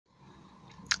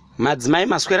Madzimai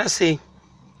maswera sei?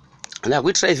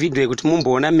 Ndakuitirai video yekuti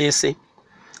mumboona mese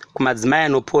kumadzimai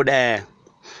anopoda aya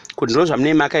kuti ndo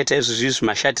zvamunei makaita izvi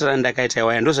zvimashatira ndakaita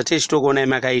iwaya ndo zvatei chitokuonai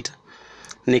makaita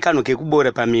nekanhu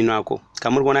kekubora pamino ako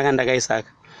kamuri kuona kandakaisa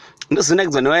aka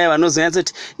ndozvinakidza nevaya vanozonyatsa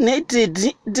kuti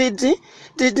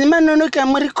nedhidhi manonoka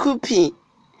muri kupi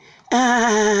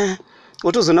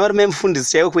wotozona vari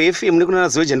memufundisi chaiwo kuFM nekunana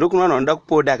zoja ndokunowana vanoda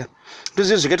kupoda ka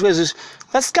ndozvizvo zvikaitwa izvizvi.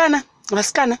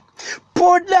 Vasikana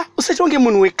poda usachonge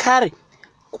munhu wekare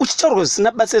uchitaurwa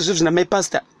zvisina basa izvizvi zvina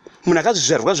maipasta. Munhu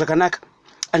akazvizvarwa zvakanaka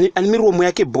ane miromo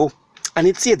yake bho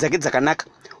ane tsiye dzake dzakanaka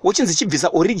wochinzi chibvisa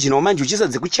original manje uchisa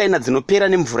dzekuchina dzinopera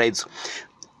nemvura idzo.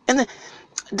 And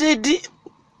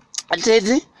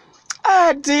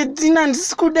didi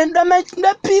nandisi kuda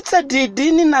nda pizza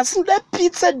didi ninasi nda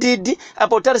pizza didi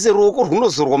apa utarise ruoko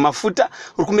runozorwa mafuta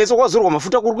rukumeso kwazorwa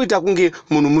mafuta kuri kuita kunge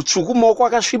munhu mutsvuku maoko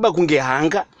akasviba kunge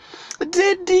hanga.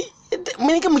 Didi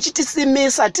munenge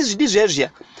muchitisemesa hatizvidi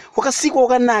zvezvia wakasikwa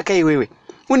wakanaka iwewe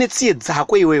une tsiye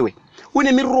dzako iwewe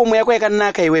une miromo yako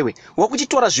yakanaka iwewe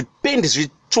wakuchitora zvipendi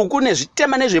zvitsvuku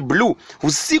nezvitema nezveblue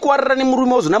usiku warara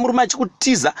nemurume wozona murume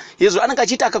achikutiza yezvo anenge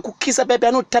achiita akakukisa paipi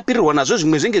anotapirirwa nazvo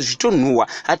zvimwe zvenge zvitonhuhwa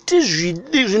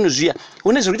hatizvidi zvinhu zviya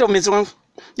une zviri kuita kumeso kwangu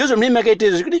ndozvo mune makaita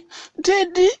izvi kuti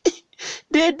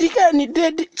dedi kani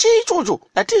dedi chichocho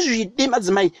hatizvidi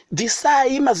madzimai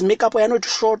bvisai mazimekapo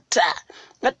yanotishota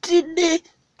hatidi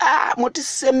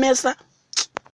motisemesa.